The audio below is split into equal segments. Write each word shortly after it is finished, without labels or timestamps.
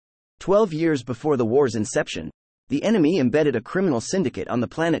12 years before the war's inception, the enemy embedded a criminal syndicate on the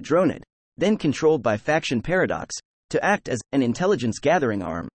planet Dronid, then controlled by faction Paradox, to act as an intelligence-gathering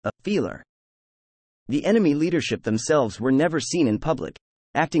arm, a feeler. The enemy leadership themselves were never seen in public,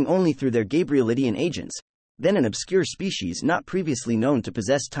 acting only through their Gabrielidian agents, then an obscure species not previously known to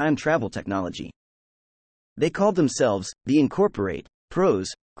possess time travel technology. They called themselves the Incorporate,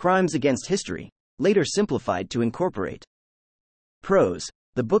 prose, Crimes Against History, later simplified to Incorporate. Prose,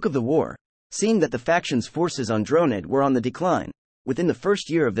 the Book of the War. Seeing that the faction's forces on Dronid were on the decline, within the first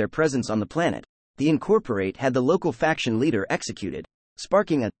year of their presence on the planet, the Incorporate had the local faction leader executed,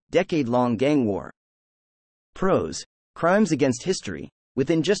 sparking a decade-long gang war. Prose, Crimes Against History.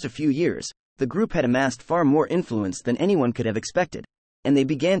 Within just a few years, the group had amassed far more influence than anyone could have expected, and they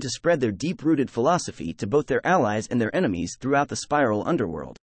began to spread their deep-rooted philosophy to both their allies and their enemies throughout the spiral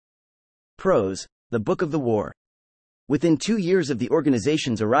underworld. Prose, the Book of the War. Within 2 years of the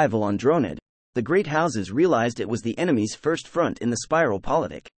organization's arrival on Dronid, the Great Houses realized it was the enemy's first front in the spiral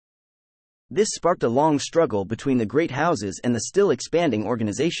politic. This sparked a long struggle between the Great Houses and the still expanding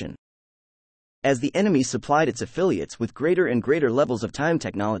organization. As the enemy supplied its affiliates with greater and greater levels of time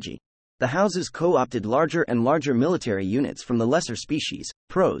technology, the houses co-opted larger and larger military units from the lesser species.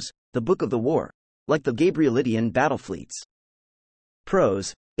 Prose, the Book of the War, like the Gabrielidian battle fleets.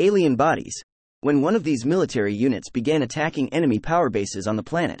 Prose, Alien Bodies. When one of these military units began attacking enemy power bases on the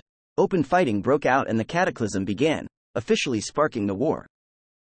planet, open fighting broke out and the cataclysm began, officially sparking the war.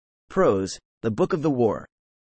 Prose, the Book of the War.